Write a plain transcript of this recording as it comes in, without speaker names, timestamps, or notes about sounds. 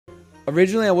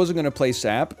Originally, I wasn't going to play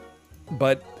Sap,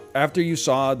 but after you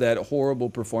saw that horrible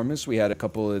performance we had a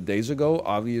couple of days ago,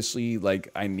 obviously, like,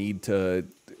 I need to,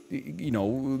 you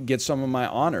know, get some of my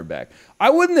honor back. I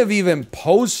wouldn't have even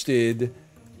posted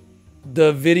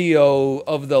the video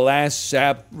of the last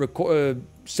Sap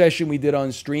session we did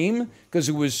on stream because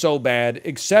it was so bad,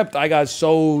 except I got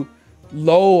so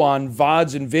low on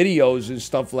VODs and videos and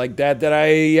stuff like that that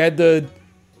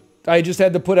I just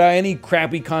had to put out any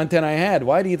crappy content I had.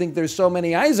 Why do you think there's so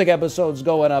many Isaac episodes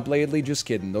going up lately? Just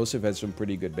kidding. Those have had some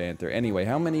pretty good banter. Anyway,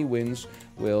 how many wins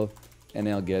will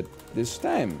NL get this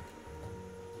time?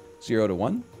 0 to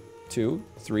 1, 2,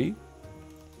 3,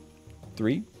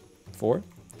 3, 4,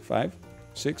 5,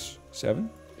 6, 7,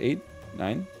 8,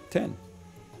 9, 10.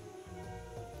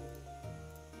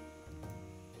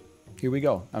 Here we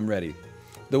go. I'm ready.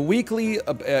 The weekly,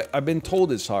 I've been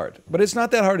told it's hard, but it's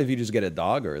not that hard if you just get a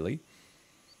dog early.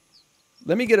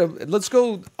 Let's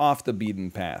go off the beaten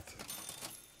path.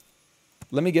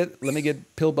 Let me get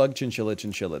Pillbug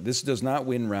Chinchilla. This does not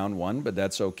win round 1, but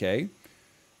that's okay.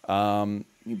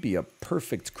 You'd be a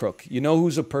perfect crook. You know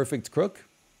who's a perfect crook?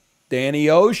 Danny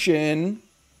Ocean.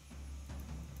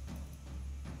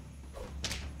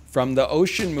 From the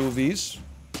Ocean movies.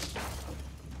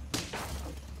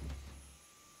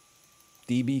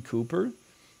 DB Cooper.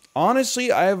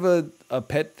 Honestly, I have a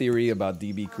pet theory about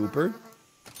DB Cooper.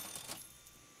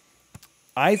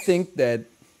 I think that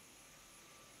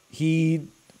he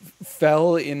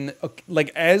fell in, like,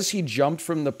 as he jumped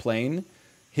from the plane,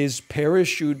 his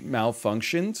parachute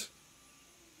malfunctioned.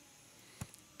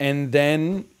 And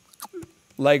then,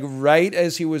 like, right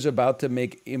as he was about to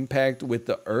make impact with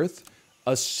the earth,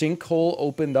 a sinkhole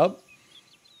opened up.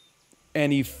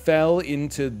 And he fell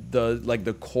into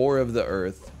the core of the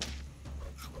earth.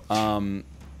 And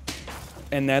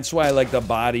that's why, like, the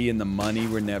body and the money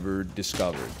were never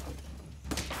discovered.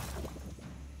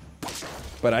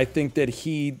 But I think that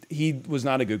he was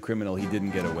not a good criminal. He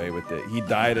didn't get away with it. He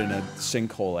died in a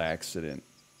sinkhole accident.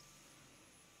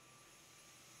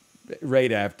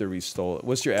 Right after he stole it.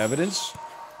 What's your evidence?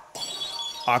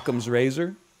 Occam's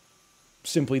razor.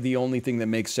 Simply the only thing that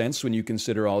makes sense when you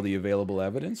consider all the available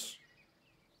evidence.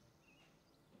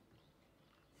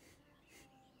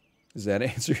 Does that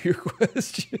answer your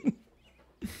question?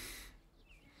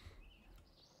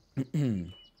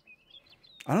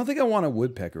 I don't think I want a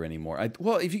woodpecker anymore.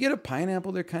 Well, if you get a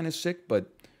pineapple, they're kind of sick, but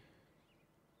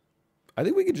I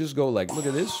think we could just go like, look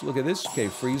at this, look at this. Okay,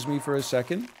 freeze me for a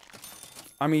second.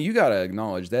 I mean, you got to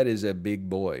acknowledge that is a big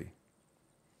boy.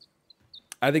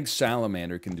 I think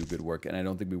salamander can do good work, and I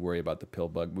don't think we worry about the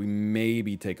pillbug. We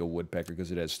maybe take a woodpecker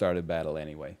because it has started battle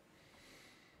anyway.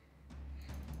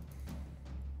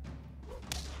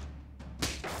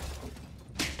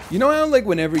 You know how, like,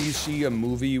 whenever you see a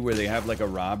movie where they have, like, a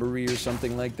robbery or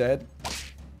something like that,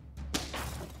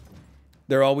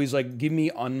 they're always like, give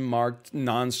me unmarked,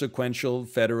 non-sequential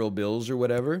federal bills or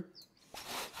whatever?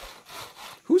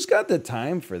 Who's got the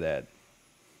time for that?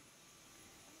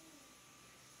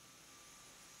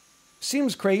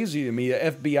 Seems crazy to me. The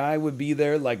FBI would be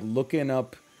there, like, looking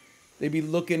up. They'd be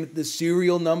looking at the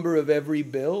serial number of every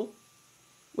bill.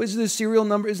 What's the serial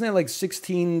number? Isn't that, like,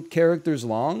 16 characters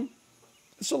long?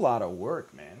 It's a lot of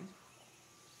work, man.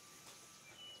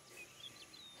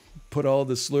 Put all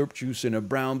the slurp juice in a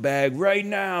brown bag right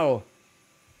now.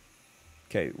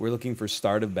 Okay, we're looking for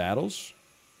start of battles.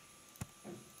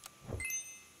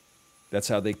 That's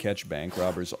how they catch bank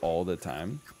robbers all the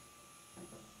time.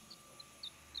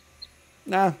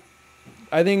 Nah,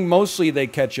 I think mostly they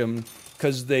catch them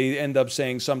because they end up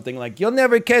saying something like, "You'll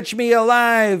never catch me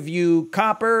alive, you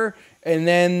copper," and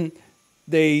then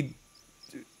they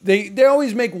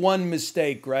always make one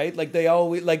mistake, right? Like, they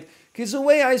always, like, because the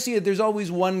way I see it, there's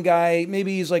always one guy,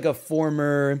 maybe he's like a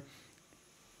former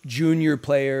junior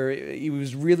player. He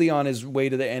was really on his way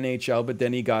to the NHL, but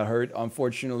then he got hurt,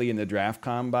 unfortunately, in the draft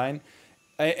combine.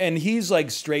 And he's, like,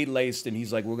 straight-laced, and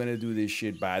he's like, we're going to do this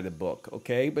shit by the book,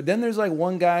 okay? But then there's, like,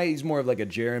 one guy, he's more of, like, a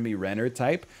Jeremy Renner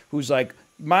type, who's like,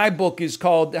 my book is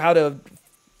called How to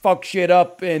Fuck Shit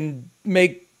Up and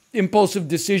Make Impulsive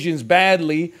Decisions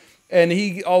Badly. And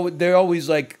they're always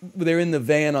like, they're in the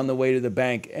van on the way to the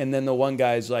bank. And then the one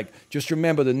guy's like, just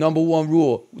remember the #1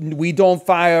 rule. We don't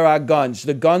fire our guns.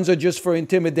 The guns are just for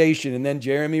intimidation. And then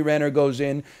Jeremy Renner goes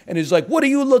in and is like, what are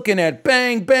you looking at?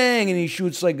 Bang, bang. And he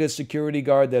shoots like a security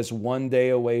guard that's 1 day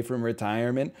away from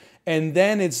retirement. And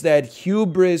then it's that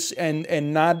hubris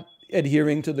and not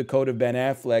adhering to the code of Ben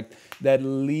Affleck that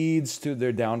leads to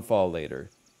their downfall later.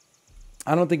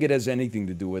 I don't think it has anything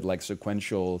to do with like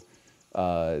sequential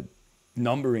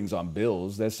numberings on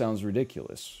bills. That sounds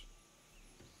ridiculous.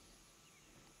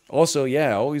 Also,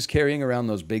 yeah, always carrying around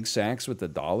those big sacks with the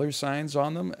dollar signs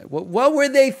on them. What were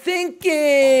they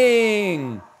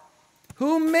thinking?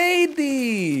 Who made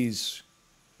these?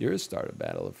 You're a start a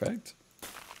battle effect.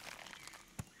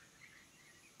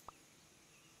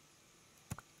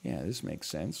 Yeah, this makes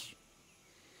sense.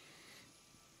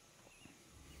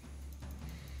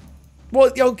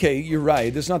 Well, okay, you're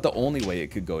right. That's not the only way it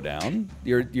could go down.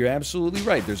 You're absolutely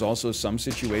right. There's also some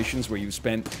situations where you've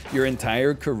spent your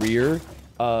entire career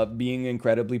being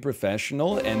incredibly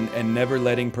professional and never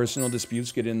letting personal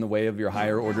disputes get in the way of your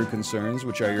higher order concerns,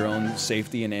 which are your own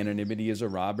safety and anonymity as a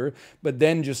robber. But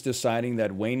then just deciding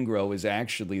that Waingro is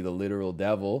actually the literal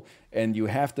devil, and you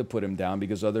have to put him down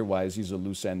because otherwise he's a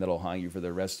loose end that'll haunt you for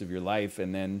the rest of your life.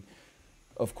 And then,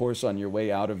 of course, on your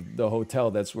way out of the hotel,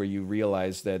 that's where you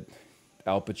realize that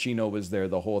Al Pacino was there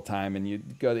the whole time, and you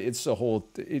got it's a whole.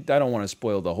 I don't want to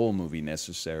spoil the whole movie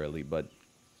necessarily, but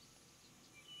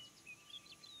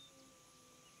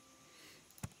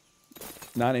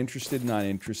not interested. Not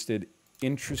interested.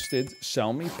 Interested.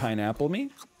 Sell me. Pineapple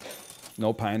me.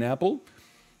 No pineapple.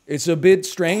 It's a bit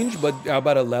strange, but how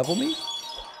about a level me?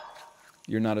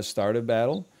 You're not a start of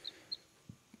battle.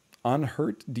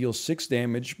 Unhurt. Deal 6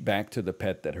 damage back to the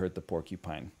pet that hurt the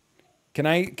porcupine. Can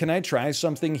I try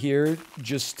something here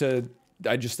just to...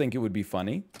 I just think it would be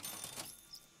funny.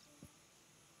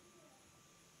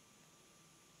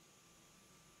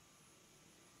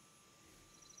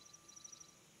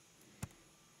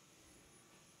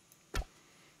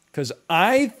 Because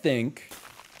I think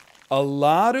a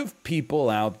lot of people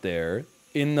out there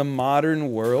in the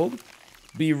modern world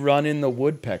be running the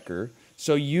woodpecker.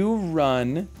 So you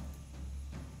run...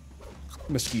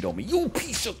 Mosquito me, you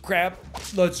piece of crap.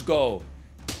 Let's go.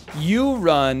 You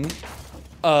run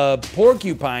a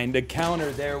porcupine to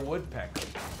counter their woodpecker.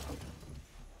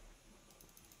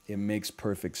 It makes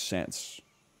perfect sense.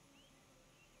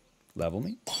 Level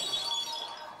me.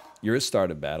 You're a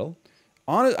start of battle.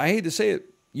 I hate to say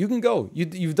it. You can go.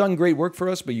 You've done great work for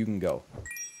us, but you can go.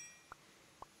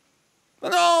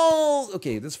 No!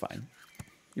 Okay, that's fine.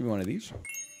 Give me one of these.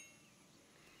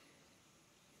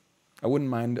 I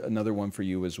wouldn't mind another one for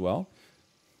you as well.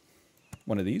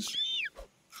 One of these.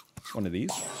 One of these.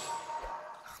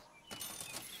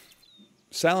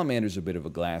 Salamander's a bit of a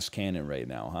glass cannon right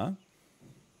now, huh?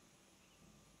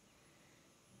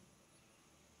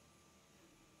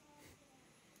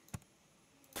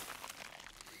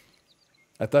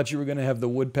 I thought you were going to have the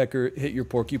woodpecker hit your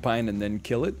porcupine and then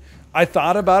kill it. I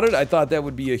thought about it. I thought that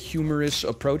would be a humorous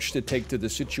approach to take to the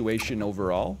situation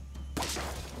overall.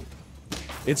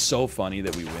 It's so funny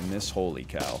that we win this. Holy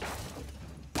cow.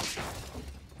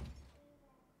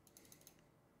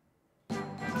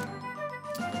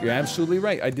 You're absolutely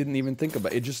right. I didn't even think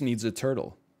about it. It just needs a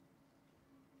turtle.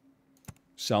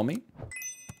 Sell me.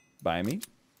 Buy me.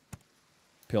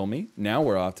 Pill me. Now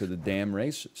we're off to the damn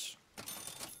races.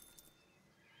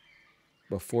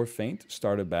 Before faint,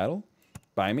 start a battle.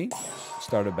 Buy me.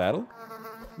 Start a battle.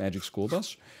 Magic school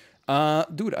bus.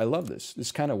 Dude, I love this. This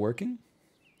is kind of working.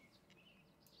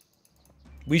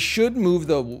 We should move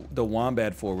the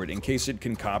wombat forward in case it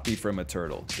can copy from a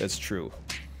turtle. That's true.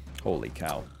 Holy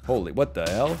cow. Holy, what the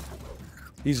hell?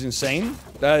 He's insane?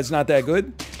 It's not that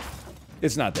good?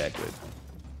 It's not that good.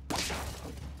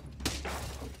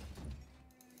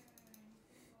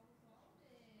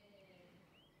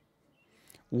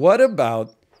 What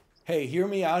about... Hey, hear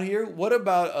me out here. What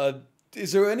about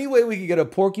is there any way we could get a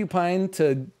porcupine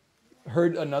to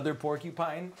hurt another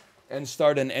porcupine and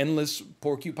start an endless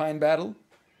porcupine battle?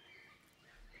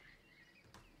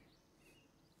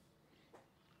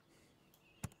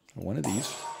 One of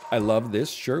these. I love this.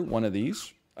 Sure, one of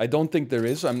these. I don't think there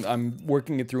is. I'm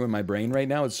working it through in my brain right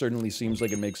now. It certainly seems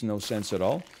like it makes no sense at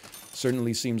all.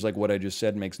 Certainly seems like what I just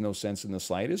said makes no sense in the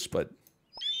slightest, but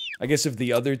I guess if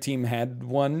the other team had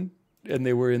one and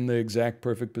they were in the exact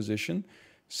perfect position,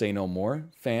 say no more,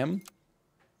 fam.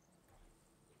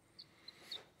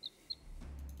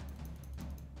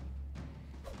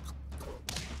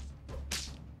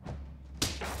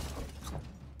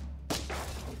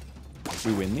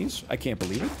 We win these? I can't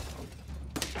believe it.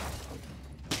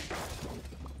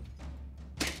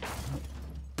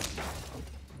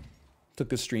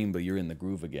 Took a stream, but you're in the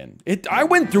groove again. I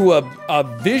went through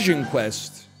a vision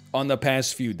quest on the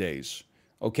past few days,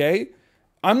 okay?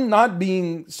 I'm not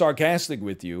being sarcastic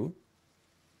with you.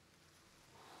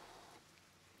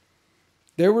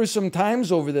 There were some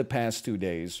times over the past 2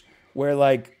 days where,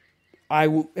 like,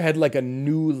 I had, like, a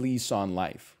new lease on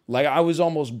life. Like, I was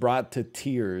almost brought to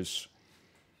tears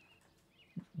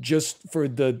just for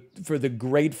the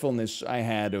gratefulness I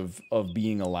had of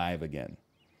being alive again.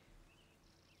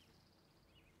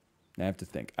 I have to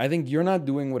think. I think you're not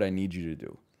doing what I need you to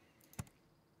do.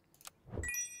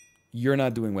 You're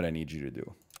not doing what I need you to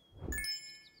do.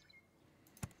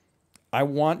 I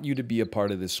want you to be a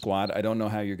part of this squad. I don't know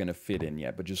how you're going to fit in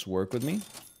yet, but just work with me.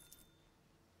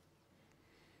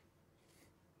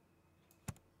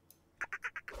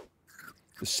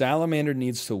 The salamander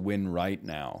needs to win right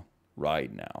now.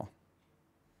 Right now.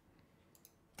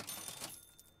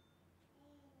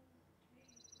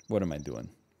 What am I doing?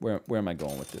 Where am I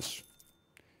going with this?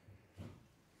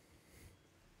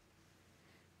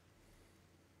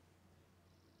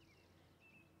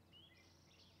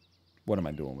 What am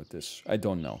I doing with this? I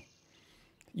don't know.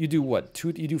 You do what?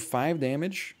 You do 5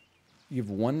 damage? You have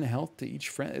 1 health to each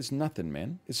friend? It's nothing,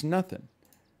 man. It's nothing.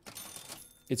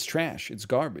 It's trash. It's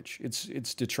garbage.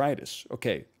 It's detritus.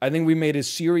 Okay. I think we made a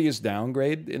serious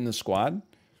downgrade in the squad.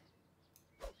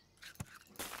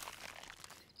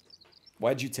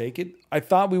 Why'd you take it? I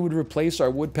thought we would replace our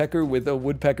woodpecker with a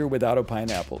woodpecker without a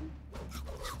pineapple.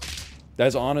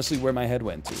 That's honestly where my head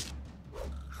went to.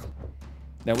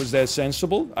 Now, was that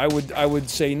sensible? I would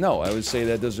say no. I would say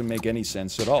that doesn't make any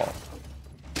sense at all.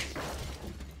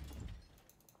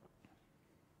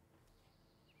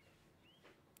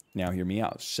 Now, hear me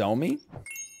out. Sell me.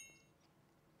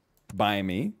 Buy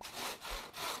me.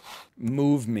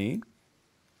 Move me.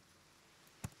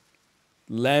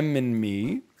 Lemon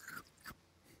me.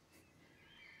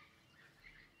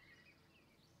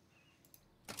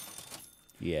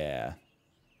 Yeah.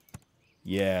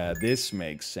 Yeah, this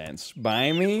makes sense.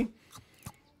 Buy me.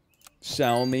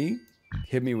 Sell me.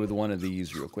 Hit me with one of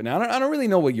these real quick. Now, I don't really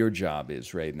know what your job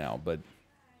is right now, but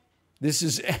this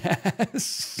is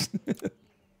ass.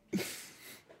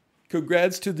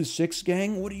 Congrats to the 6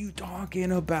 gang. What are you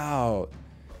talking about?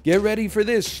 Get ready for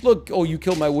this. Look. Oh, you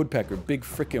killed my woodpecker. Big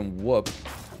freaking whoop.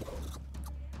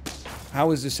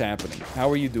 How is this happening? How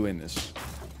are you doing this?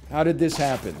 How did this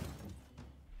happen?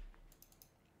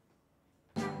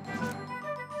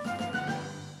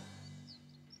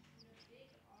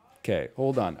 Okay,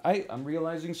 hold on. I'm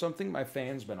realizing something. My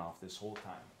fan's been off this whole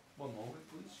time. One moment,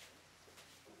 please.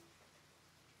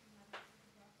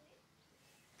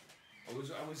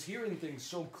 I was hearing things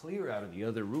so clear out of the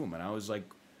other room, and I was like,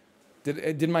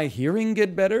 did my hearing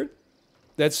get better?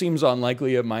 That seems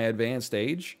unlikely at my advanced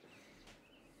age.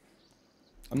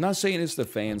 I'm not saying it's the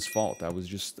fan's fault. I was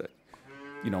just,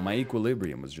 you know, my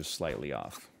equilibrium was just slightly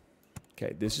off.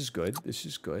 Okay, this is good. This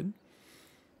is good.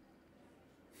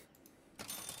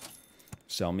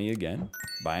 Sell me again.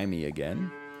 Buy me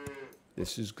again.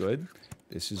 This is good.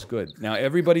 This is good. Now,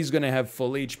 everybody's going to have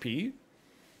full HP.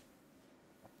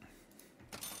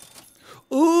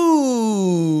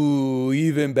 Ooh,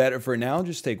 even better. For now,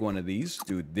 just take one of these.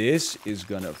 Dude, this is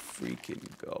going to freaking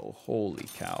go. Holy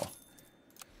cow.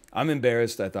 I'm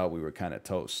embarrassed. I thought we were kind of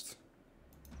toast.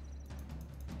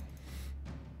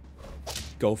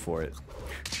 Go for it.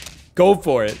 Go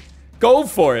for it. Go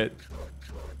for it.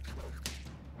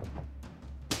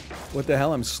 What the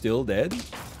hell? I'm still dead?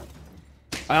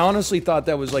 I honestly thought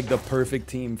that was like the perfect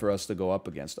team for us to go up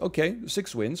against. Okay,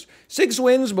 6 wins. 6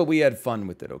 wins, but we had fun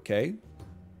with it, okay?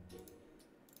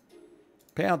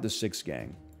 Pay out the 6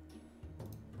 gang.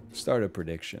 Start a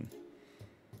prediction.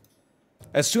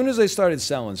 As soon as I started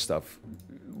selling stuff,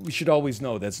 we should always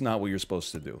know that's not what you're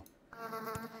supposed to do.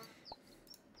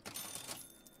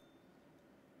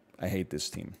 I hate this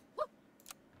team.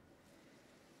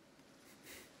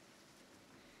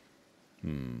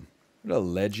 What a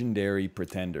legendary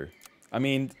pretender. I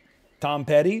mean, Tom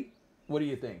Petty, what do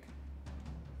you think?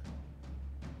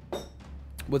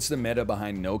 What's the meta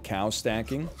behind no cow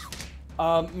stacking?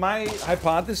 My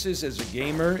hypothesis as a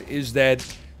gamer is that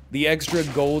the extra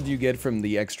gold you get from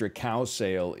the extra cow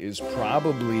sale is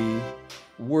probably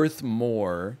worth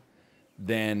more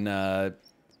than the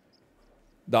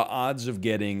odds of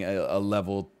getting a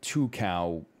level 2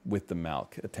 cow with the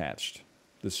milk attached,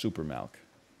 the super milk.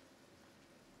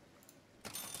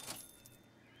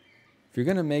 If you're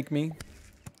going to make me,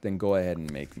 then go ahead and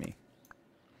make me.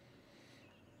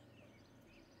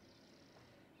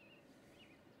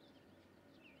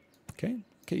 Okay?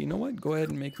 Okay, you know what? Go ahead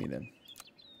and make me then.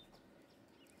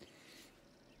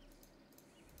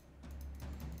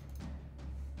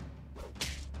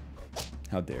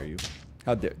 How dare you?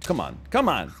 How dare... Come on. Come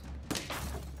on!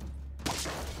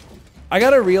 I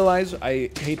gotta realize I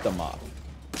hate the moth.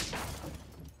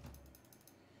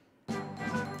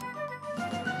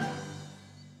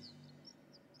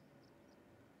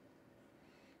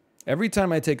 Every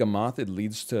time I take a moth, it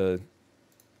leads to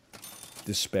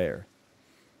despair.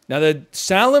 Now, the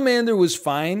salamander was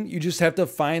fine. You just have to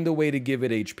find a way to give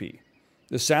it HP.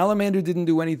 The salamander didn't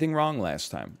do anything wrong last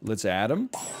time. Let's add him.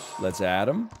 Let's add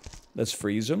him. Let's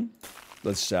freeze him.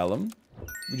 Let's sell him.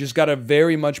 We just got to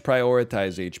very much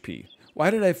prioritize HP. Why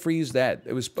did I freeze that?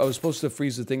 I was supposed to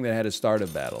freeze the thing that had a start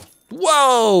of battle.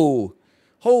 Whoa!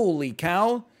 Holy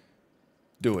cow.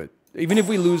 Do it. Even if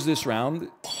we lose this round,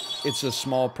 it's a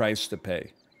small price to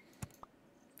pay.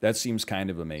 That seems kind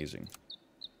of amazing.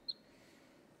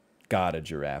 God, a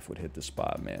giraffe would hit the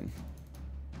spot, man.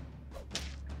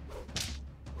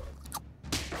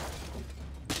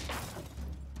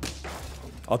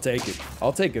 I'll take it.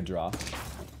 I'll take a draw.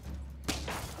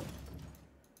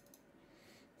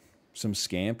 Some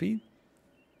Scampy.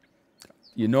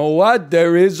 You know what?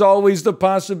 There is always the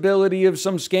possibility of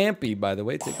some Scampy. By the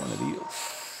way, take one of these.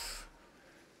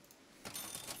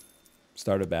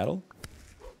 Start a battle.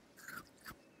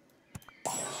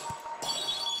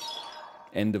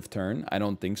 End of turn. I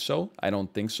don't think so. I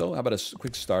don't think so. How about a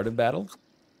quick start of battle?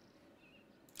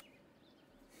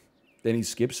 Then he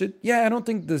skips it. Yeah, I don't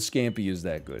think the Scampy is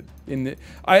that good.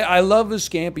 I love a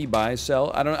Scampy buy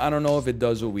sell. I don't know if it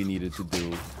does what we needed to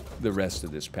do the rest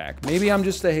of this pack. Maybe I'm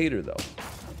just a hater though.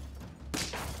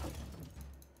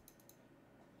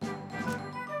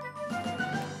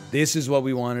 This is what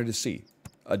we wanted to see.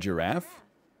 A giraffe.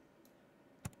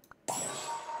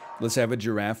 Let's have a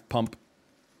giraffe pump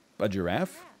a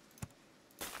giraffe.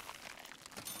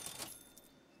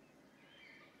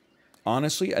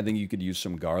 Honestly, I think you could use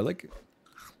some garlic.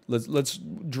 Let's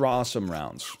draw some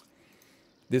rounds.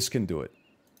 This can do it.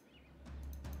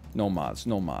 No mods,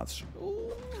 no mods.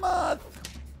 Ooh, moth.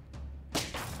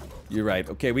 You're right.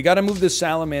 Okay, we got to move this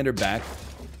salamander back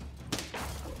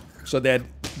so that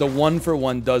the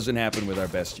 1-for-1 doesn't happen with our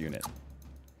best unit.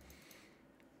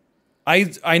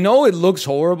 I know it looks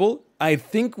horrible. I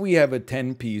think we have a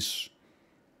 10-piece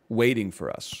waiting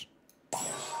for us.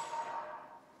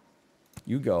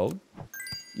 You go.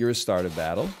 You're a start of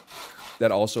battle.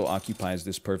 That also occupies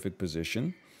this perfect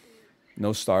position.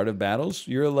 No start of battles.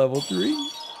 You're a level 3.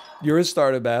 You're a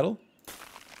start of battle.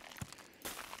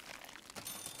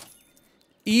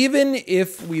 Even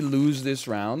if we lose this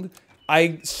round,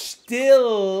 I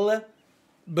still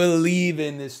believe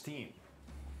in this team.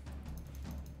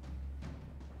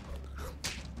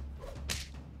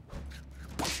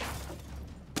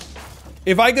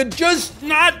 If I could just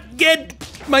not get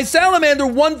my salamander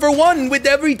 1-for-1 with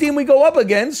every team we go up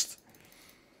against,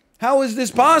 how is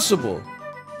this possible?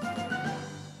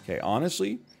 Okay,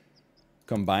 honestly,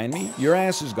 combine me. Your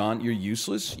ass is gone. You're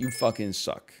useless. You fucking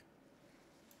suck.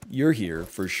 You're here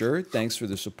for sure. Thanks for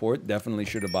the support. Definitely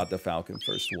should have bought the Falcon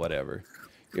first. Whatever.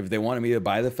 If they wanted me to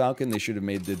buy the Falcon, they should have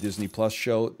made the Disney Plus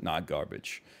show. Not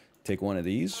garbage. Take one of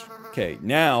these. Okay,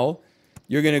 now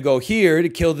you're going to go here to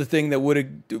kill the thing that would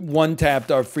have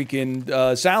one-tapped our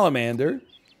freaking salamander.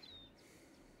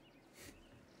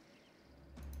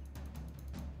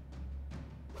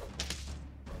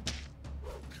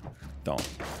 Don't.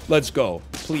 Let's go.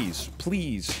 Please.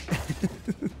 Please.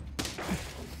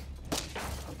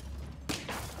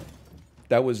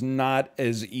 That was not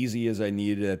as easy as I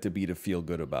needed it to be to feel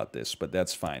good about this, but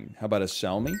that's fine. How about a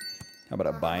sell me? How about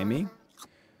a buy me?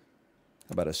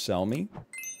 How about a sell me?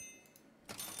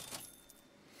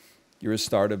 You're a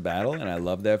start of battle, and I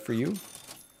love that for you.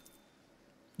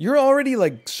 You're already,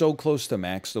 like, so close to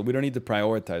max, so we don't need to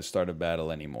prioritize start of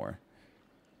battle anymore.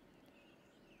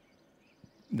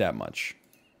 That much.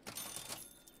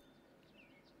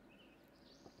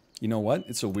 You know what?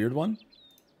 It's a weird one.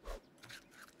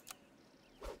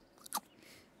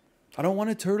 I don't want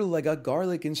a turtle. I got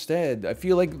garlic instead. I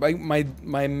feel like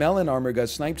my melon armor got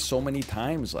sniped so many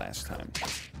times last time.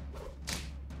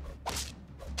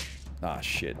 Ah,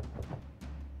 shit.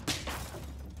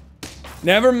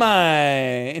 Never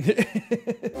mind.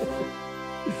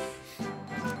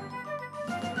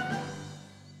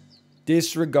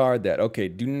 Disregard that. Okay,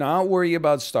 do not worry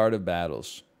about start of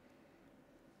battles.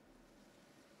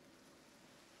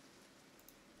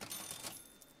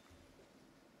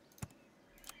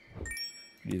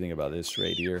 What do you think about this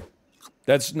right here?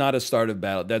 That's not a start of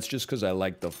battle. That's just because I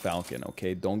like the Falcon,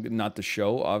 okay? Not the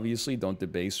show, obviously. Don't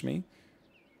debase me.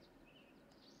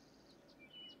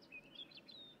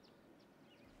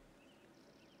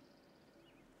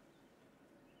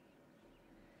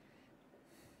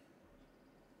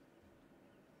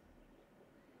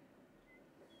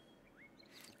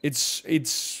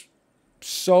 It's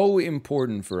so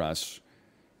important for us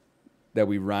that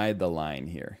we ride the line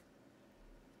here.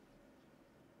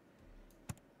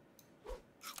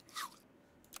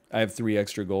 I have 3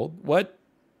 extra gold. What?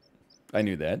 I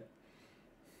knew that.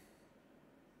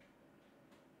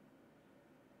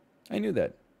 I knew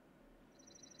that.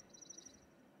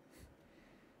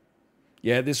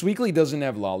 Yeah, this weekly doesn't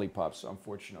have lollipops,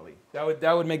 unfortunately.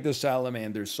 That would make the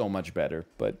salamanders so much better,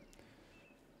 but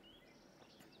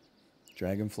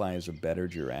dragonfly is a better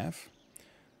giraffe.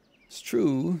 It's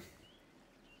true.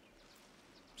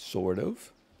 Sort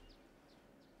of.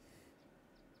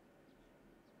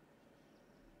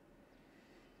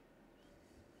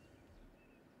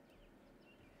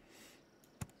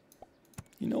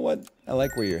 You know what? I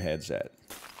like where your head's at.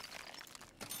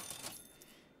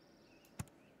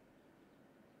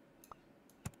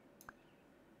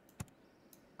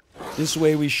 This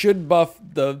way we should buff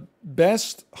the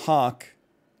best hawk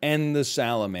and the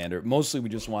salamander. Mostly we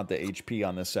just want the HP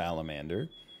on the salamander.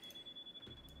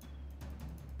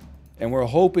 And we're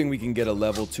hoping we can get a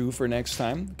level 2 for next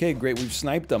time. Okay, great. We've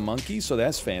sniped a monkey, so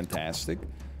that's fantastic.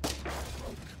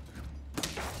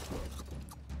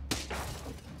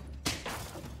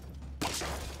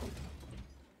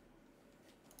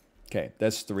 Okay,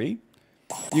 that's 3.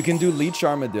 You can do leech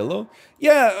armadillo.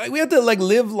 Yeah, we have to like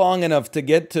live long enough to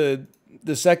get to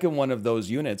the second one of those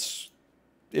units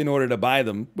in order to buy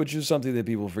them, which is something that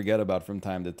people forget about from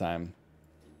time to time.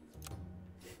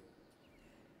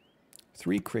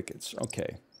 3 crickets.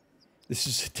 Okay. This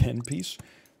is a 10-piece.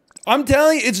 I'm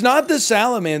telling you, it's not the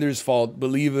salamander's fault,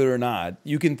 believe it or not.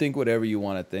 You can think whatever you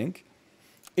want to think.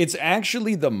 It's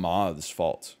actually the moth's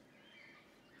fault.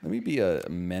 Let me be a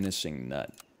menacing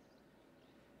nut.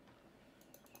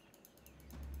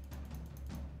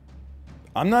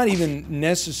 I'm not even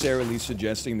necessarily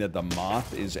suggesting that the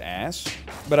moth is ass,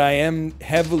 but I am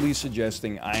heavily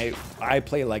suggesting I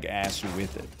play like ass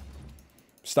with it.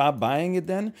 Stop buying it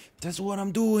then? That's what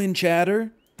I'm doing,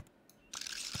 chatter.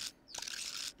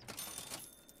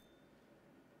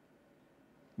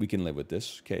 We can live with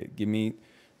this. Okay, give me...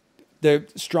 The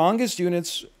strongest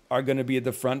units are going to be at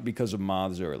the front because of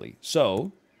moths early.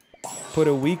 So, put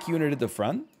a weak unit at the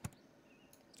front,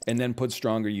 and then put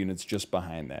stronger units just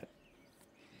behind that.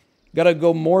 Gotta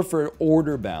go more for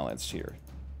order balance here.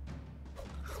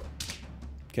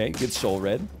 Okay, get soul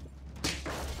red.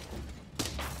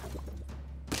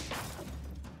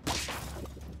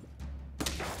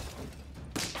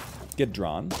 Get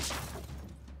drawn.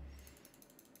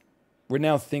 We're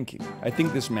now thinking. I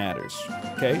think this matters.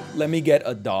 Okay, let me get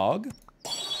a dog.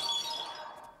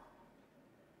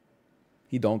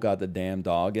 He don't got the damn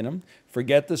dog in him.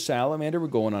 Forget the salamander. We're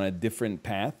going on a different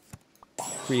path.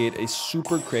 Create a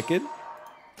super cricket.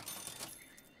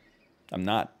 I'm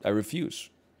not. I refuse.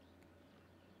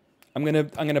 I'm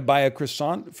gonna buy a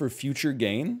croissant for future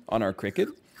gain on our cricket.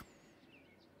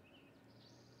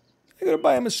 I'm gonna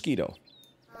buy a mosquito.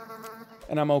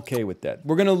 And I'm okay with that.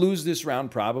 We're gonna lose this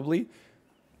round probably.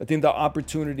 I think the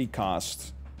opportunity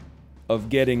cost of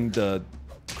getting the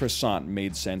croissant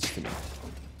made sense to me.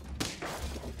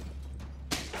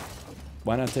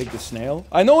 Why not take the snail?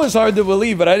 I know it's hard to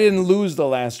believe, but I didn't lose the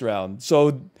last round.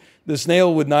 So the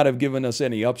snail would not have given us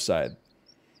any upside.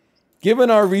 Given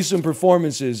our recent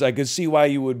performances, I could see why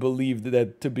you would believe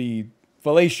that to be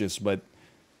fallacious, but...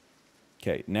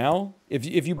 Okay, now, if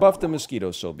you buff the mosquito,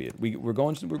 so be it. We're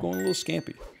going a little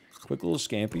scampy. Quick little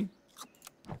scampy.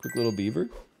 Quick little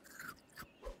beaver.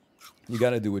 You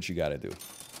gotta do what you gotta do.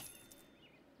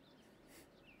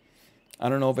 I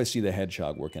don't know if I see the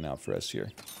hedgehog working out for us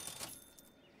here.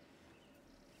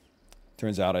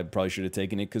 Turns out I probably should have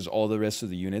taken it because all the rest of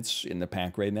the units in the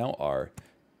pack right now are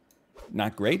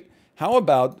not great. How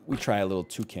about we try a little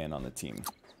toucan on the team?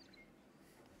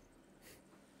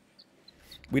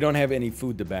 We don't have any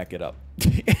food to back it up.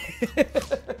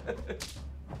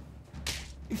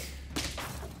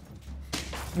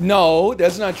 No,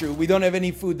 that's not true. We don't have any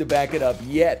food to back it up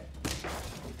yet.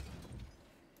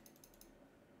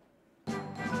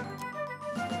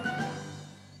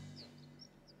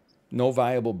 No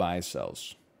viable buy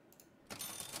sells.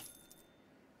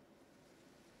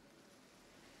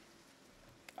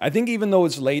 I think even though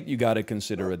it's late, you got to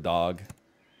consider a dog.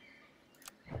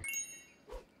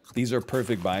 These are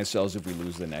perfect buy sells if we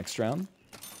lose the next round.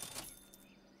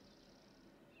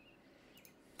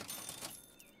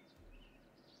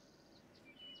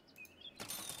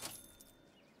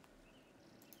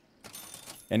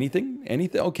 Anything?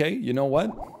 Anything? Okay, you know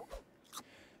what?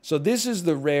 So this is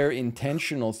the rare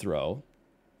intentional throw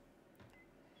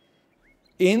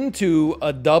into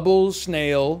a double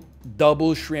snail,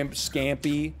 double shrimp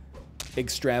scampi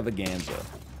extravaganza.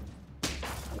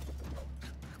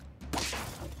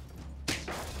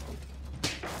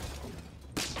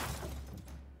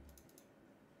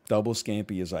 Double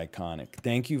scampi is iconic.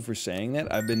 Thank you for saying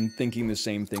that. I've been thinking the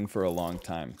same thing for a long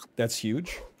time. That's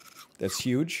huge. That's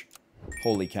huge.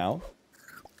 Holy cow.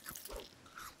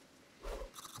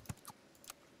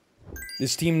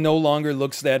 This team no longer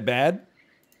looks that bad.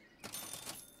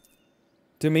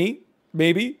 To me,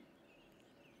 maybe.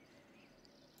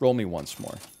 Roll me once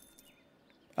more.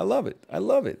 I love it. I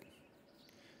love it.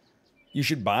 You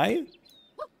should buy,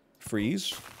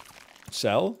 freeze,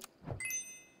 sell.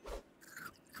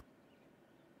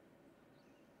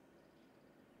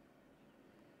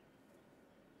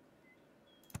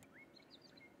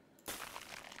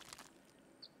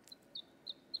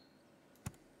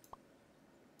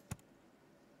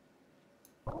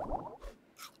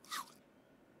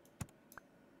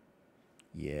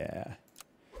 Yeah.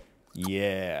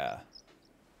 Yeah.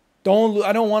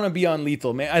 I don't want to be on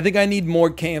lethal, man. I think I need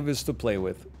more canvas to play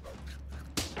with.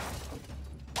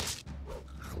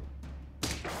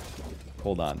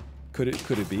 Hold on. Could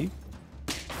it be?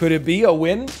 Could it be a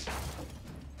win?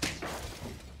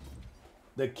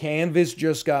 The canvas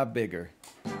just got bigger.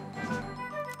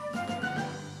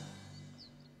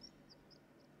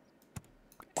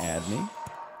 Add me.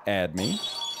 Add me.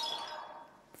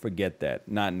 Forget that.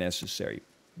 Not necessary.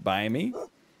 Buy me.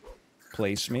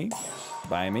 Place me.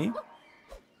 Buy me.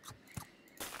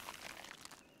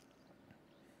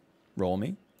 Roll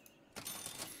me.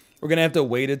 We're going to have to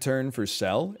wait a turn for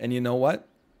sell. And you know what?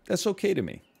 That's okay to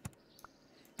me.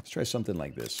 Let's try something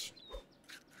like this.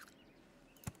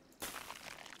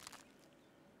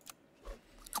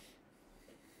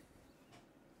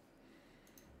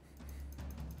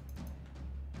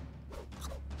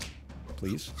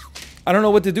 Please. I don't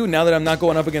know what to do now that I'm not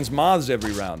going up against moths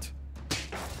every round.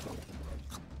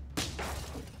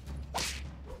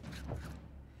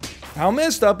 How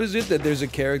messed up is it that there's a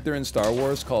character in Star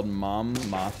Wars called Mom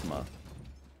Mothma?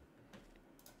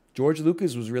 George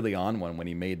Lucas was really on one when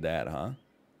he made that, huh?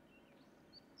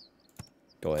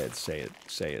 Go ahead, say it.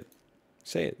 Say it.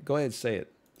 Say it. Go ahead, say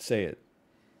it. Say it.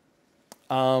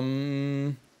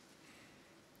 Her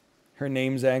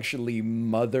name's actually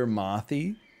Mother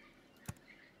Mothy.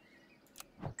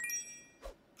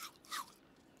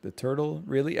 The turtle?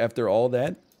 Really? After all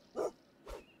that?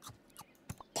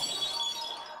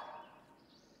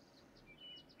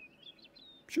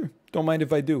 Sure. Don't mind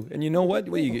if I do. And you know what?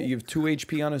 Wait, you have 2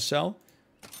 HP on a cell?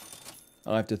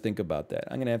 I'll have to think about that.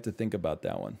 I'm going to have to think about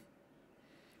that one.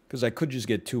 Because I could just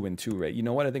get 2 and 2 right. You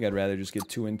know what? I think I'd rather just get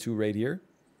 2 and 2 right here.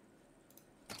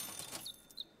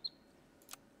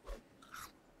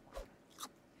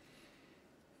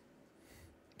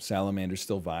 Salamander's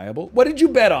still viable. What did you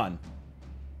bet on?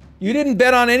 You didn't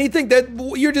bet on anything?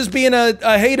 You're just being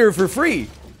a hater for free.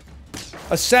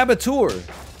 A saboteur.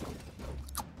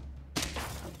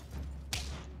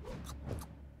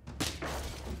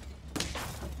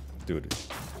 Dude,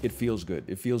 it feels good.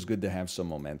 It feels good to have some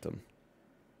momentum.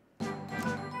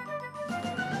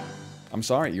 I'm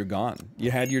sorry, you're gone.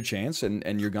 You had your chance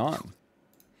and you're gone.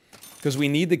 Because we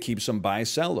need to keep some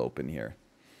buy-sell open here.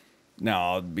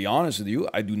 Now, I'll be honest with you,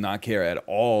 I do not care at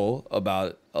all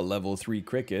about a level 3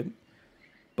 cricket.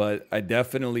 But I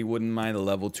definitely wouldn't mind a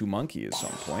level 2 monkey at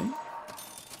some point.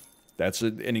 That's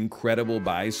an incredible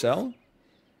buy-sell.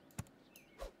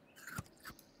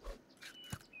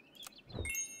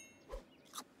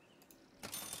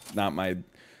 Not my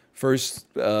first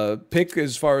pick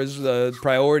as far as the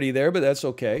priority there, but that's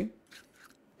okay.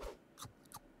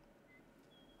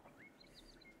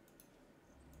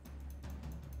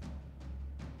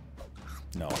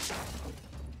 No.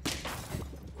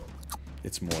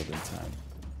 It's more than time.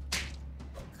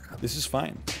 This is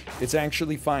fine. It's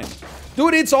actually fine.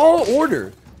 Dude, it's all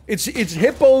order. It's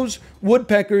hippos,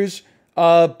 woodpeckers,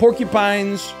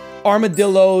 porcupines,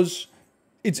 armadillos,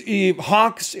 it's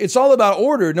hawks. It's all about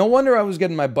order. No wonder I was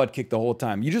getting my butt kicked the whole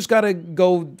time. You just gotta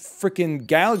go freaking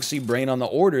galaxy brain on the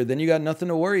order, then you got nothing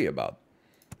to worry about.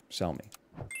 Sell me.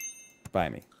 Buy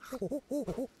me.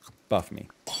 Buff me.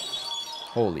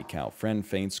 Holy cow. Friend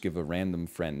faints, give a random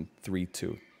friend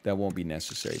 3-2. That won't be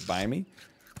necessary. Buy me.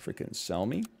 Freaking sell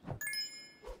me.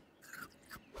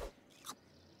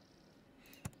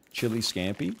 Chili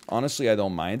Scampi. Honestly, I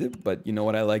don't mind it, but you know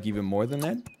what I like even more than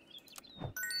that?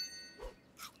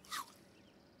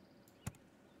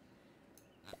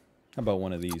 How about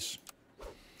one of these?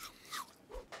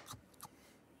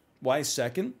 Why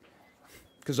second?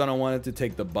 Because I don't want it to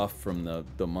take the buff from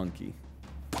the monkey.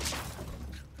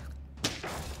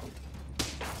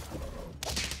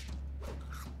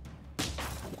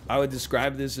 I would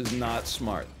describe this as not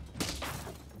smart.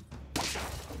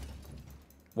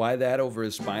 Why that over a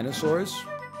Spinosaurus?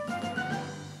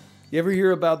 You ever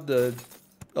hear about the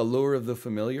allure of the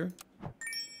familiar?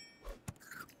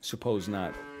 Suppose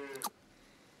not.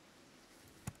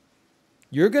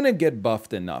 You're gonna get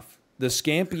buffed enough. The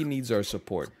Scampi needs our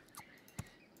support.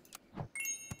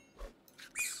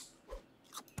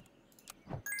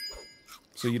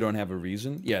 So you don't have a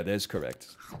reason? Yeah, that's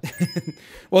correct.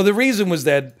 Well, the reason was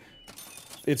that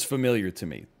it's familiar to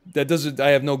me. That doesn't... I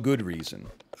have no good reason.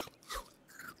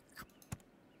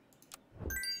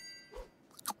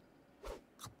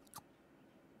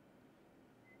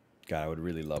 God, I would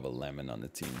really love a lemon on the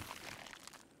team.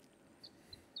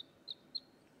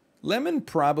 Lemon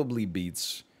probably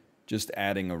beats just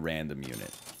adding a random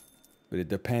unit. But it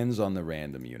depends on the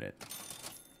random unit.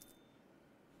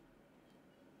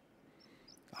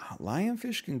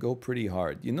 Lionfish can go pretty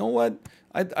hard. You know what?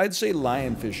 I'd say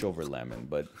lionfish over lemon,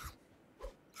 but...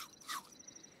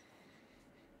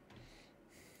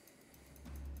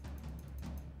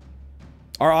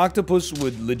 Our octopus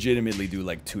would legitimately do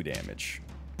like 2 damage.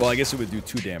 Well, I guess it would do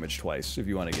 2 damage twice, if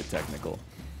you want to get technical.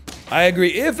 I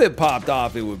agree, if it popped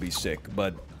off, it would be sick,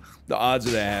 but the odds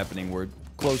of that happening were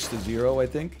close to 0, I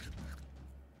think.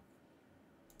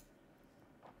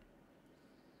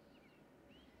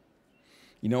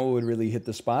 You know what would really hit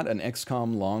the spot? An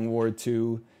XCOM Long War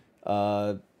 2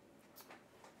 YouTube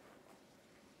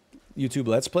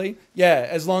Let's Play? Yeah,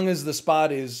 as long as the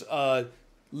spot is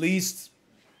least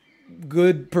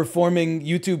good performing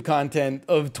YouTube content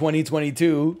of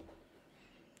 2022,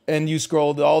 and you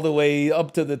scrolled all the way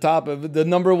up to the top of it. The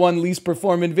 #1 least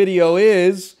performing video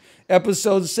is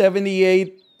episode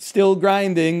 78, Still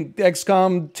Grinding,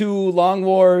 XCOM 2 Long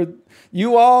War.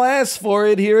 You all asked for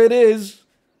it, here it is.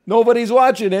 Nobody's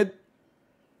watching it.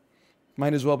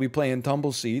 Might as well be playing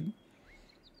Tumbleseed.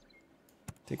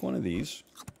 Take one of these.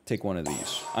 Take one of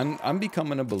these. I'm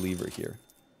becoming a believer here.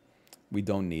 We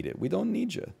don't need it. We don't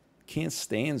need you. Can't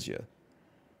stand you.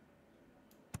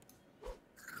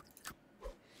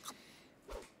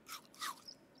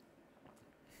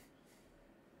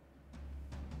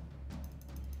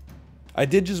 I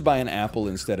did just buy an apple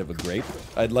instead of a grape.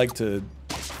 I'd like to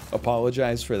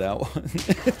apologize for that one.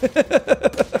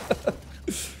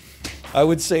 I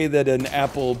would say that an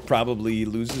apple probably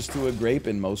loses to a grape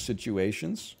in most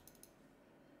situations.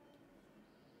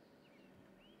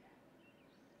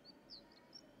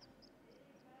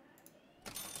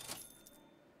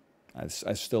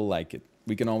 I still like it.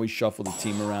 We can always shuffle the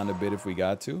team around a bit if we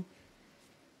got to.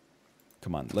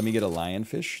 Come on, let me get a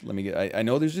lionfish. Let me get... I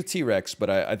know there's a T-Rex, but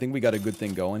I think we got a good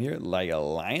thing going here. Like a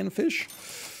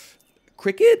lionfish?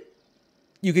 Cricket?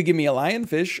 You could give me a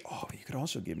lionfish. Oh, you could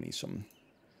also give me some...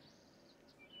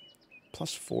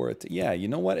 +4. Yeah, you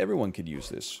know what? Everyone could use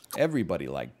this. Everybody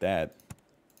liked that.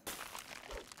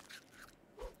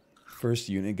 First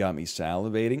unit got me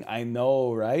salivating. I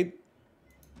know, right?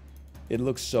 It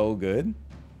looks so good.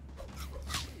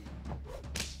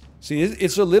 See,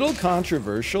 it's a little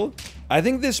controversial. I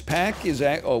think this pack is...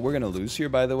 Oh, we're going to lose here,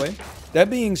 by the way. That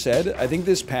being said, I think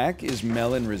this pack is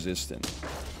melon resistant.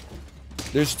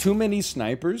 There's too many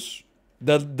snipers.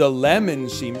 The lemon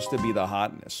seems to be the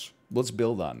hotness. Let's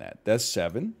build on that. That's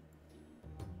 7.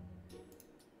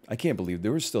 I can't believe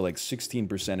there was still like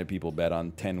 16% of people bet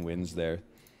on 10 wins there.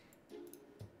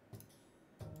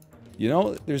 You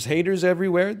know, there's haters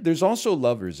everywhere. There's also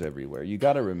lovers everywhere. You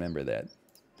got to remember that.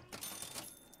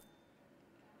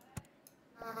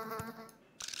 How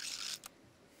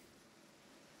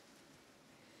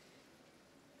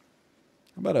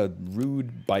about a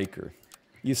rude biker?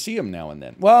 You see them now and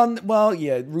then. Well,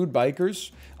 yeah, rude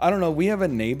bikers. I don't know. We have a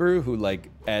neighbor who, like,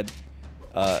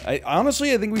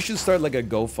 honestly, I think we should start, like, a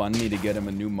GoFundMe to get him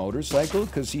a new motorcycle,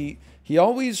 because he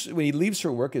always, when he leaves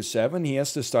for work at 7, he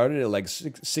has to start it at, like,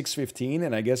 6:15,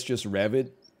 and I guess just rev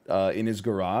it in his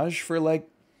garage for, like,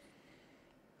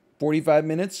 45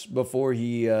 minutes before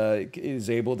he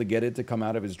is able to get it to come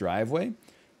out of his driveway.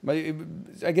 But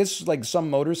I guess, like,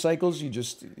 some motorcycles, you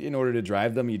just, in order to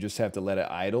drive them, you just have to let it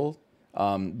idle.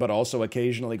 But also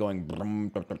occasionally going...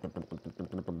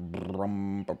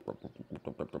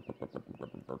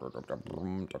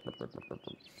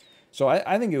 So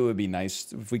I think it would be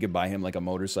nice if we could buy him like a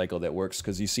motorcycle that works,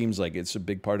 because he seems like it's a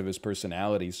big part of his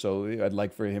personality. So I'd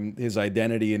like for him, his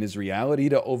identity and his reality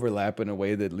to overlap in a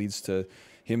way that leads to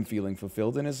him feeling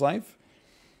fulfilled in his life.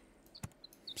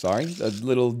 Sorry, a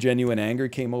little genuine anger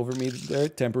came over me there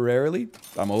temporarily.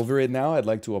 I'm over it now. I'd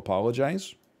like to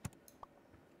apologize.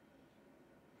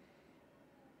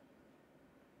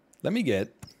 Let me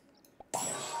get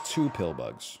 2 pill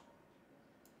bugs.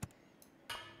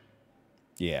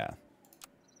 Yeah.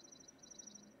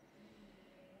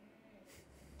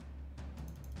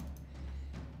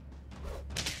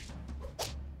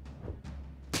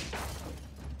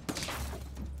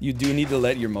 You do need to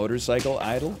let your motorcycle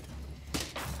idle?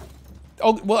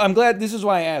 Oh, well, I'm glad. This is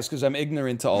why I asked, because I'm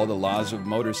ignorant to all the laws of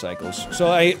motorcycles. So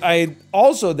I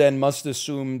also then must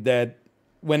assume that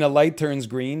when a light turns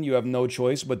green, you have no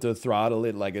choice but to throttle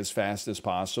it like as fast as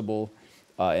possible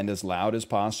and as loud as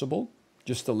possible,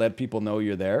 just to let people know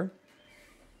you're there.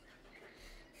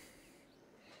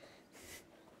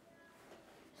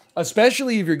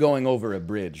 Especially if you're going over a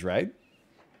bridge, right?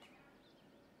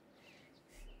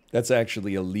 That's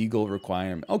actually a legal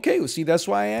requirement. Okay, well, see, that's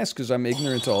why I asked, because I'm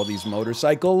ignorant to all these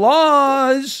motorcycle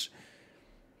laws.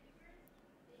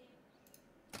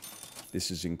 This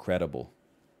is incredible.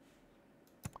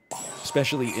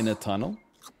 Especially in a tunnel.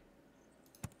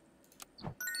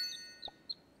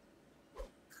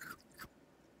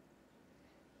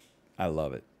 I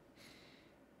love it.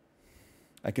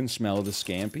 I can smell the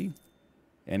scampi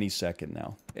any second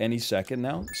now. Any second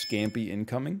now. Scampi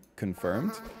incoming.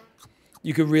 Confirmed.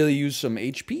 You could really use some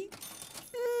HP.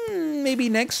 Maybe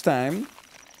next time.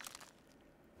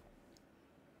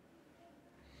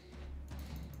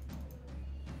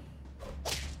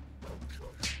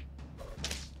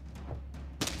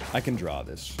 I can draw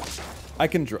this. I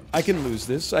can lose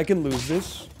this. I can lose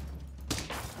this.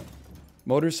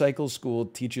 Motorcycle school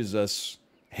teaches us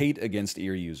hate against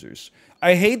ear users.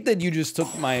 I hate that you just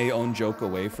took my own joke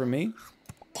away from me.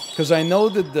 Because I know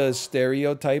that the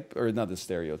stereotype, or not the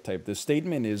stereotype, the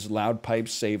statement is loud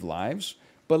pipes save lives.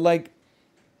 But like,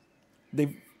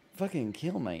 they fucking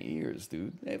kill my ears,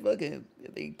 dude.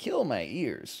 They kill my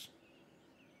ears.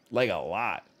 Like a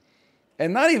lot.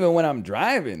 And not even when I'm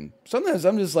driving. Sometimes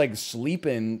I'm just like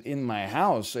sleeping in my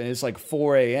house and it's like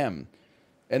 4 a.m.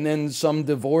 And then some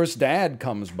divorced dad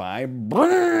comes by.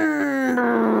 What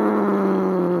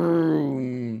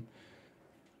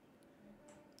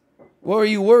are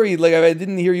you worried? Like, if I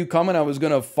didn't hear you coming, I was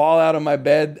going to fall out of my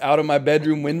bed, out of my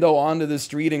bedroom window onto the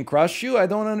street and crush you? I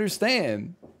don't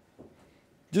understand.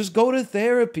 Just go to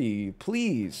therapy,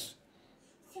 please.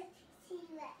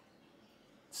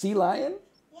 Sea lion?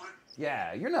 Yeah.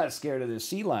 Yeah, you're not scared of the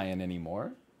sea lion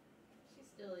anymore. She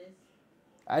still is.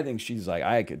 I think she's like,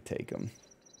 I could take him.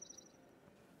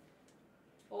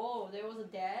 Oh, there was a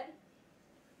dad.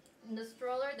 In the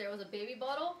stroller, there was a baby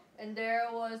bottle, and there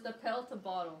was the Pelta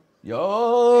bottle. Yo!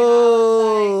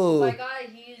 Like, oh my god,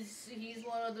 he's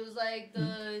one of those, like,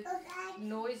 the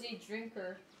noisy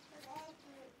drinker.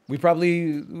 We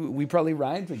probably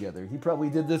ride together. He probably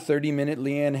did the 30-minute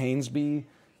Leanne Hainsby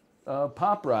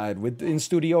pop ride with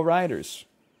in-studio riders.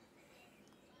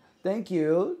 Thank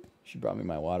you. She brought me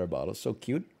my water bottle. So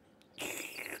cute.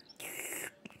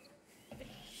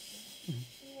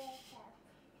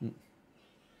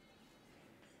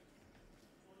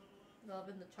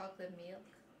 Loving the chocolate milk.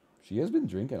 She has been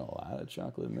drinking a lot of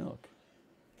chocolate milk.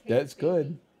 Cake That's baby.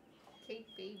 good. Cake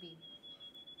baby.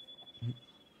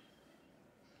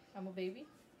 I'm a baby.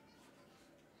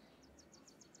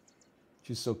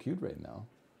 She's so cute right now.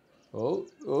 Oh.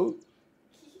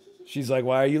 She's like,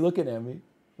 why are you looking at me?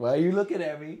 Why are you looking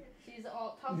at me? She's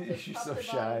all top to, She's top so to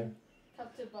shy. Bottom,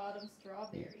 top to bottom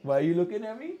strawberry. Why are you looking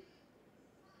at me?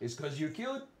 It's because you're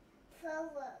cute.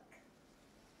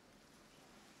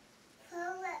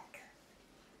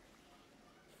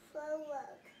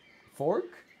 Fork?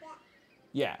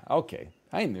 Yeah, okay.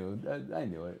 I knew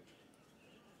it.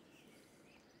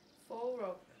 Full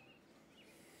rope.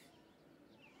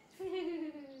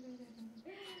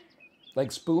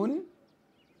 Like spoon?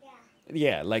 Yeah.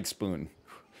 Yeah, like spoon.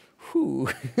 Whew.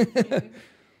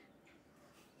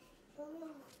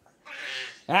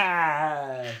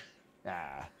 Ah.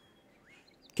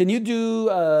 Can you do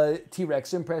a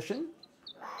T-Rex impression?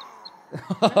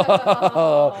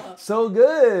 So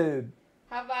good.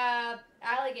 How about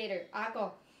alligator?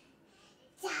 Ako.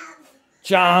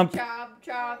 Chomp. Chomp,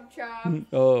 chomp, chomp.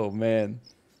 Oh, man.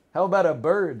 How about a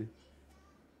bird?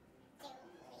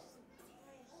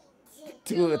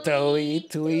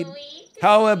 Tweet.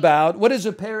 How about, what does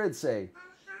a parrot say?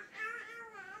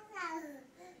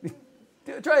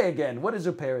 Try again. What does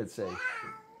a parrot say?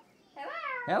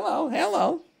 Hello.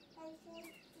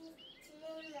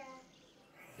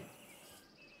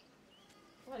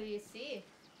 What do you see?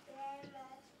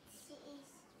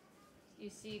 You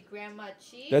see Grandma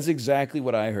Cheese? That's exactly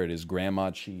what I heard is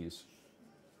Grandma Cheese.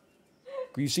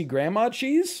 You see Grandma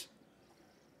Cheese?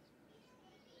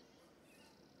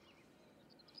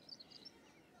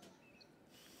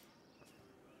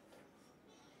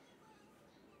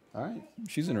 All right.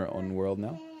 She's in her own world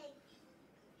now.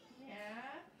 Yeah.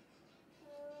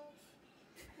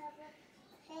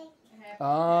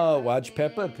 Oh, watch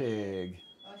Peppa Pig.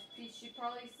 Oh, she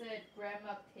probably said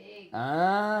Grandma Pig.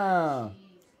 Ah.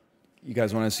 You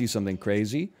guys want to see something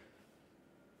crazy?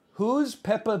 Who's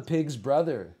Peppa Pig's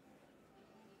brother?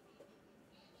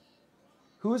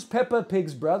 Who's Peppa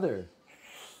Pig's brother?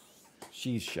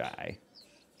 She's shy.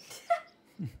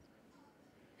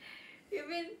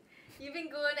 You've been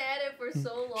going at it for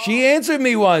so long. She answered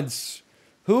me once.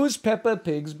 Who's Peppa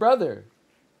Pig's brother?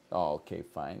 Oh, okay,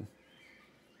 fine.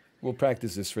 We'll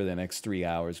practice this for the next 3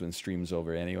 hours when stream's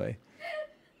over anyway.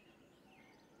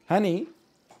 Honey,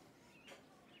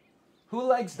 who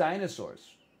likes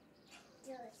dinosaurs?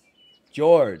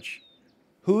 George.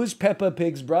 Who's Peppa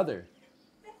Pig's brother?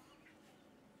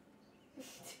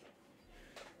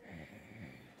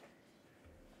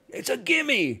 It's a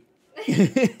gimme.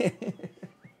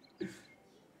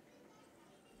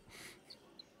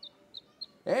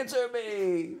 Answer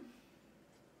me.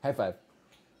 High five.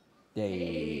 Yay.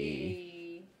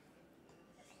 Hey.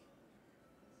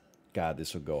 God,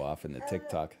 this will go off in the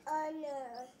TikTok.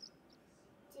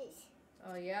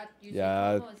 Oh yeah, you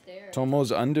Yeah, Tomo's there.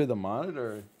 Tomo's under the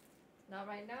monitor. Not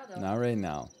right now though. Not right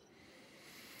now.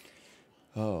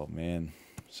 Oh man,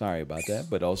 sorry about that.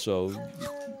 But also,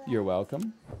 you're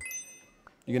welcome.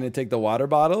 You gonna take the water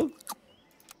bottle?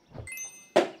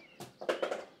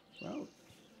 Well,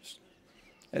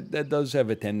 that does have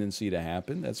a tendency to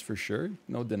happen. That's for sure.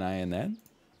 No denying that.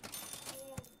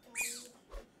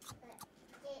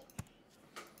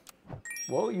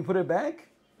 Whoa, you put it back?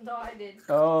 No, I did.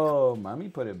 Oh, mommy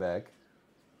put it back.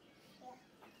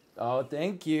 Oh,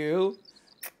 thank you.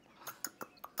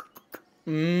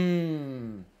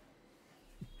 Mmm.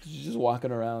 She's just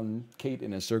walking around Kate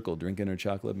in a circle drinking her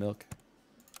chocolate milk.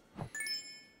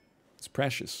 It's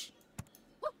precious.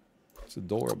 It's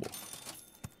adorable.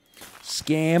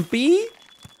 Scampy,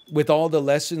 with all the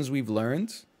lessons we've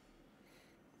learned.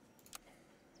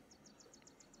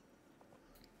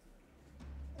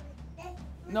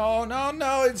 No, no,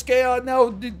 no, it's chaos. No,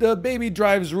 the baby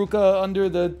drives Ruka under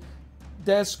the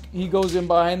desk. He goes in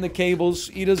behind the cables.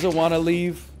 He doesn't want to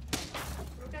leave.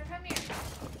 Ruka, come here.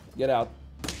 Get out.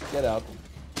 Get out.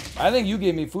 I think you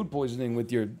gave me food poisoning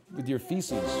with your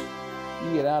feces.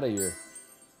 You get out of here.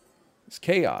 It's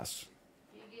chaos.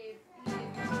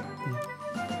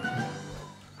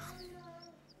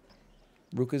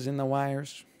 Ruka's in the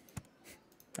wires.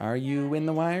 Are you in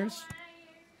the wires?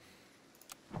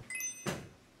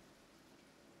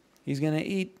 He's gonna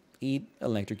eat,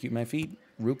 electrocute my feet.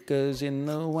 Ruka's in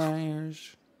the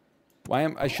wires.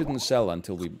 I shouldn't sell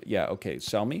until we, yeah, okay,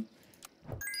 sell me.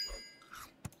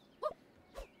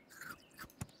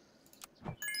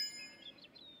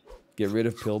 Get rid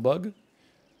of Pillbug.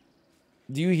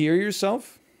 Do you hear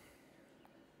yourself?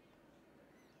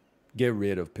 Get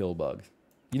rid of Pillbug.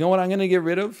 You know what I'm gonna get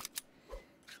rid of?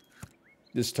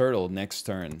 This turtle next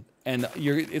turn. And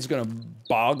it's gonna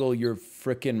boggle your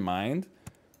frickin' mind.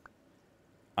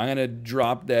 I'm gonna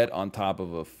drop that on top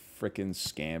of a frickin'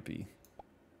 Scampy.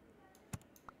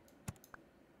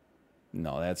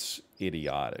 No, that's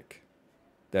idiotic.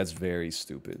 That's very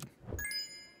stupid.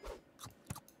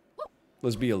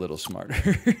 Let's be a little smarter.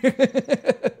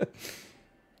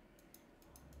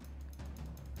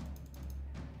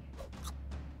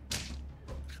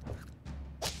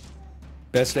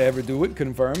 Best to ever do it,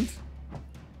 confirmed.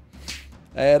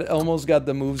 I had almost got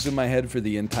the moves in my head for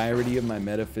the entirety of my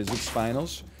metaphysics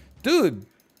finals. Dude,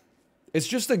 it's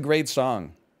just a great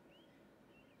song.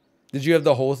 Did you have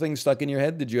the whole thing stuck in your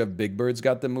head? Did you have Big Bird's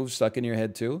Got the Moves stuck in your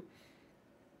head too?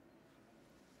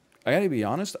 I gotta be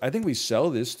honest, I think we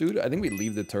sell this, dude. I think we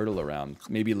leave the turtle around.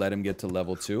 Maybe let him get to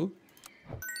level 2.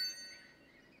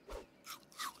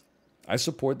 I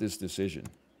support this decision.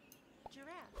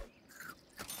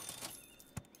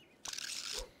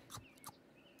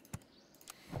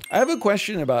 I have a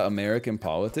question about American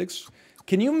politics.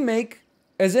 Can you make...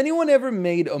 Has anyone ever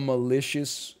made a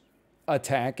malicious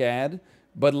attack ad?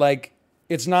 But, like,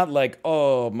 it's not like,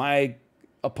 oh, my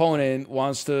opponent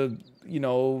wants to, you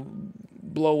know,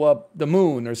 blow up the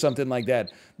moon or something like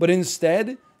that. But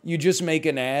instead, you just make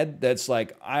an ad that's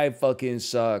like, I fucking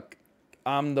suck.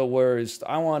 I'm the worst.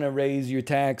 I want to raise your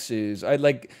taxes.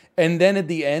 And then at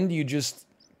the end, you just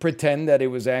pretend that it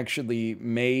was actually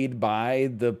made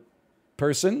by the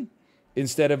person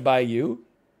instead of by you.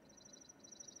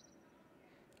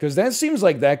 Because that seems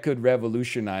like that could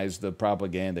revolutionize the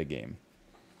propaganda game.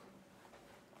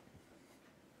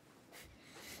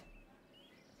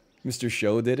 Mr.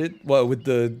 Show did it? What, with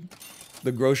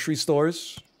the grocery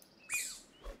stores?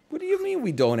 What do you mean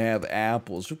we don't have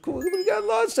apples? We got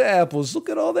lots of apples.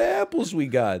 Look at all the apples we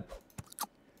got.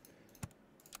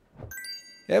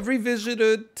 Every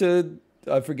visitor to...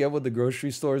 I forget what the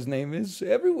grocery store's name is.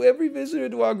 Every visitor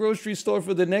to our grocery store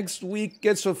for the next week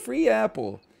gets a free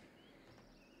apple.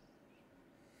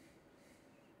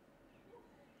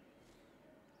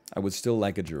 I would still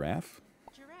like a giraffe.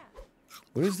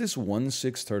 What is this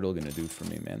 1/6 turtle gonna do for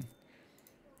me, man?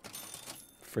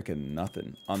 Frickin'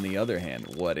 nothing. On the other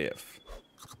hand, what if?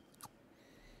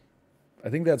 I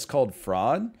think that's called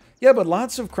fraud. Yeah, but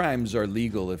lots of crimes are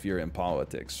legal if you're in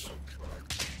politics.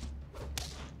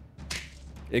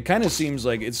 It kind of seems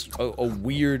like it's a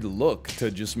weird look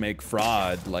to just make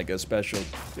fraud like a special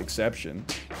exception.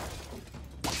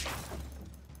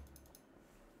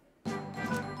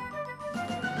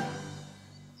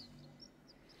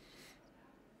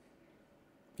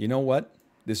 You know what?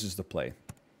 This is the play.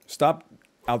 Stop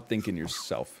outthinking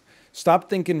yourself. Stop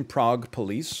thinking Prague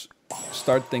police.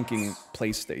 Start thinking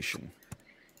PlayStation.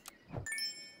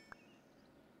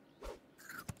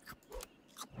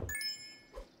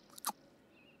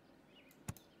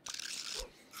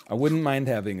 I wouldn't mind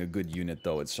having a good unit,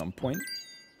 though, at some point.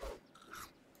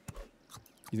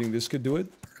 You think this could do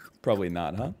it? Probably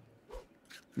not, huh?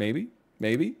 Maybe?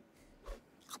 Maybe?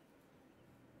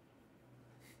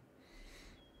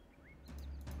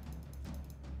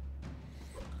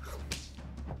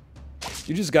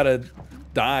 You just gotta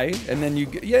die, and then you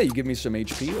give me some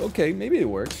HP. Okay, maybe it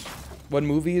works. What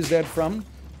movie is that from?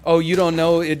 Oh, you don't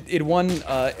know? It won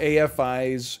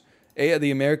AFI's...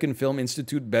 the American Film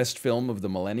Institute Best Film of the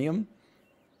Millennium.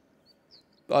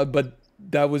 But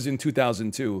that was in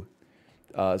 2002.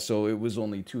 So it was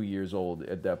only 2 years old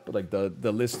at that. Like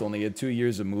the list only had 2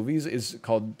 years of movies. It's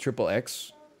called Triple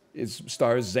X. It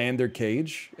stars Xander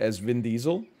Cage as Vin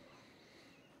Diesel.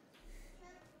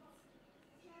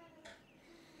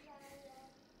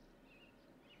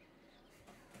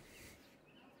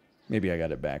 Maybe I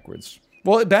got it backwards.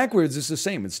 Well, backwards is the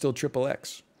same. It's still Triple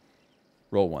X.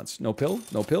 Roll once. No pill?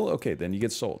 No pill? Okay, then you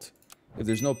get sold. If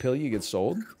there's no pill, you get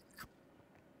sold.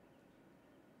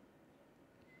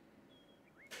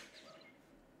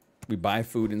 We buy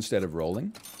food instead of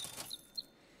rolling.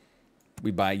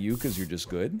 We buy you because you're just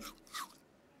good.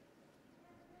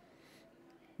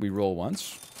 We roll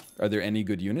once. Are there any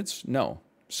good units? No.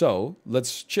 So,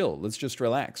 let's chill. Let's just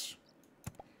relax.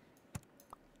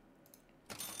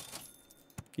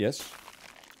 Yes?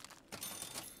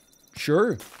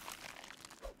 Sure.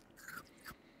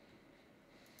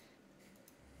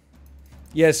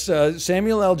 Yes,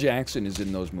 Samuel L. Jackson is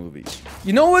in those movies.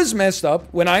 You know what's messed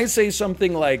up? When I say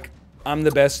something like, I'm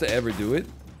the best to ever do it,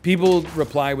 people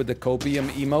reply with the copium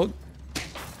emote.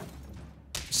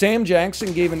 Sam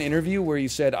Jackson gave an interview where he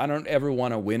said, I don't ever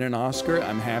want to win an Oscar.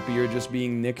 I'm happier just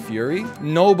being Nick Fury.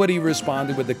 Nobody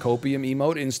responded with the copium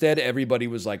emote. Instead, everybody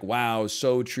was like, wow,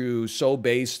 so true, so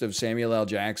based of Samuel L.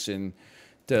 Jackson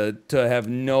to have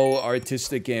no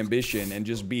artistic ambition and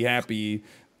just be happy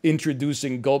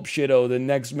introducing Gulp Shido, the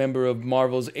next member of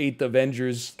Marvel's 8th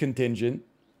Avengers contingent.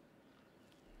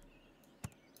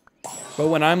 But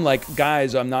when I'm like,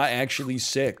 guys, I'm not actually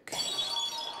sick,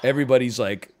 everybody's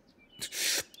like,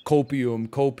 copium,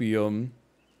 copium.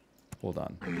 Hold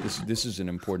on. This is an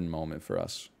important moment for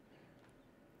us.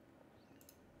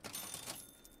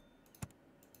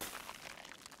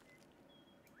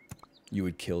 You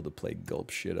would kill to play Gulp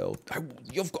Shido.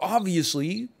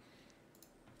 Obviously.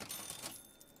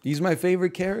 He's my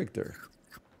favorite character.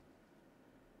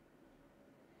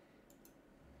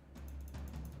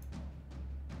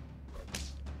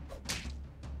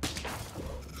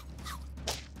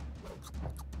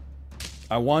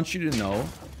 I want you to know,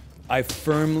 I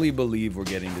firmly believe we're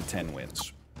getting to 10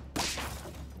 wins.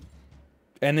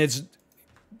 And it's,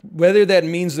 whether that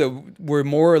means that we're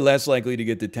more or less likely to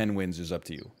get to 10 wins is up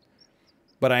to you.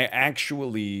 But I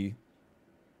actually,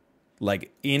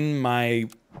 like, in my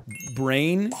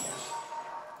brain,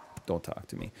 don't talk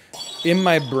to me. In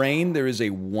my brain, there is a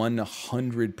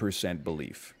 100%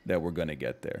 belief that we're going to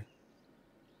get there.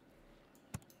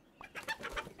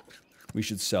 We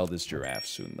should sell this giraffe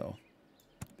soon, though.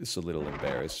 It's a little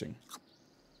embarrassing.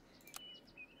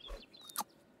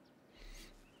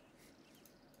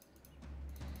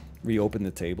 Reopen the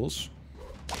tables.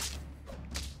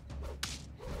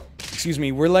 Excuse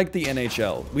me, we're like the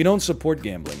NHL. We don't support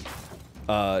gambling.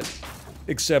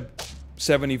 Except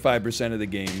 75% of the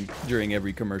game during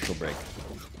every commercial break.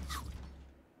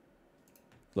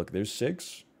 Look, there's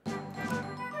 6.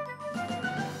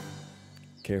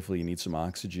 Carefully, you need some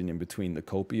oxygen in between the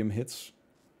copium hits.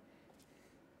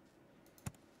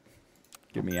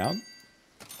 Get me out.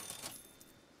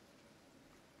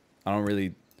 I don't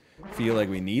really feel like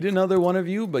we need another one of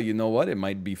you, but you know what? It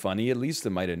might be funny at least. It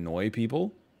might annoy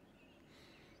people.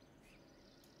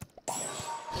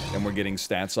 And we're getting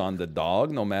stats on the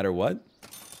dog no matter what.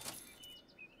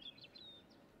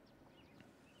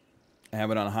 I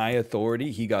have it on high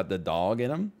authority. He got the dog in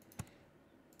him.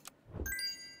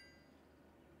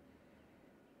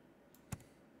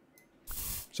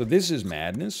 So this is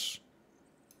madness.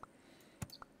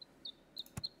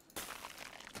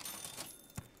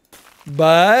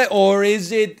 But, or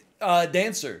is it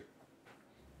Dancer?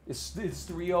 It's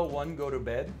 3:01, go to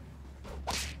bed.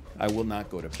 I will not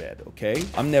go to bed, okay?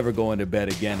 I'm never going to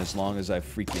bed again as long as I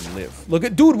freaking live. Look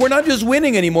at, dude, we're not just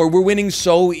winning anymore. We're winning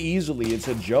so easily. It's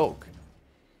a joke.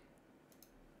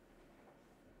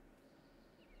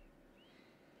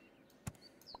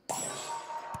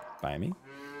 Buy me.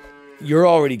 You're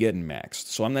already getting maxed,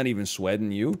 so I'm not even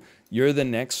sweating you. You're the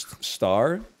next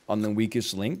star on the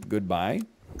weakest link. Goodbye.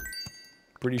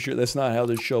 Pretty sure that's not how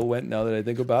the show went now that I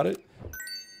think about it.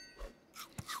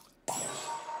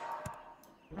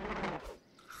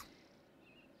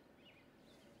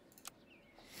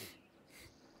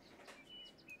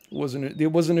 It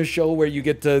wasn't a show where you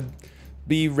get to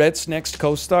be Rhett's next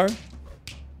co-star?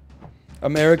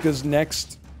 America's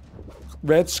next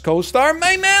Rhett's co-star?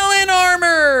 My melon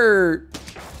armor!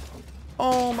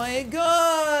 Oh my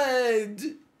god!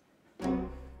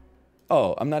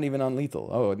 Oh, I'm not even on lethal.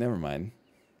 Oh, never mind.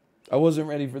 I wasn't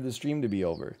ready for the stream to be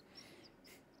over.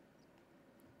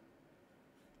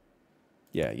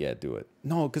 Yeah, do it.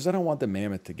 No, because I don't want the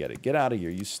mammoth to get it. Get out of here,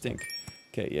 you stink.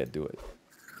 Okay, yeah, do it.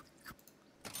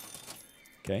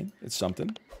 Okay, it's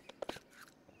something.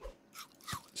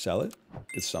 Sell it.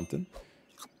 It's something.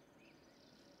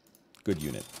 Good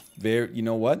unit. You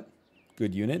know what?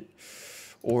 Good unit.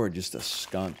 Or just a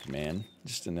skunk, man.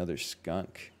 Just another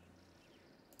skunk.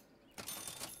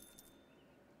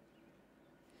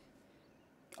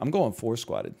 I'm going 4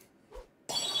 squatted.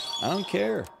 I don't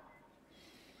care.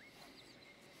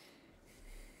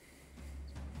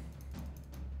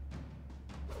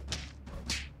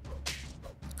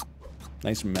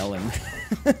 Nice melon.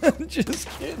 Just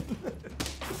kidding.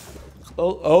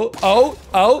 Oh.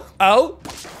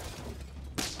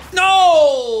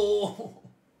 No!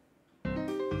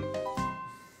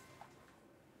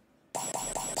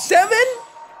 7?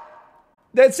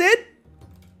 That's it?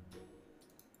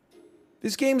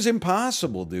 This game's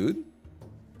impossible, dude.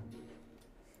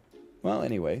 Well,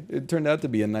 anyway, it turned out to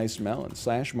be a nice melon.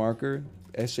 Slash marker,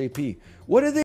 SAP. What are they?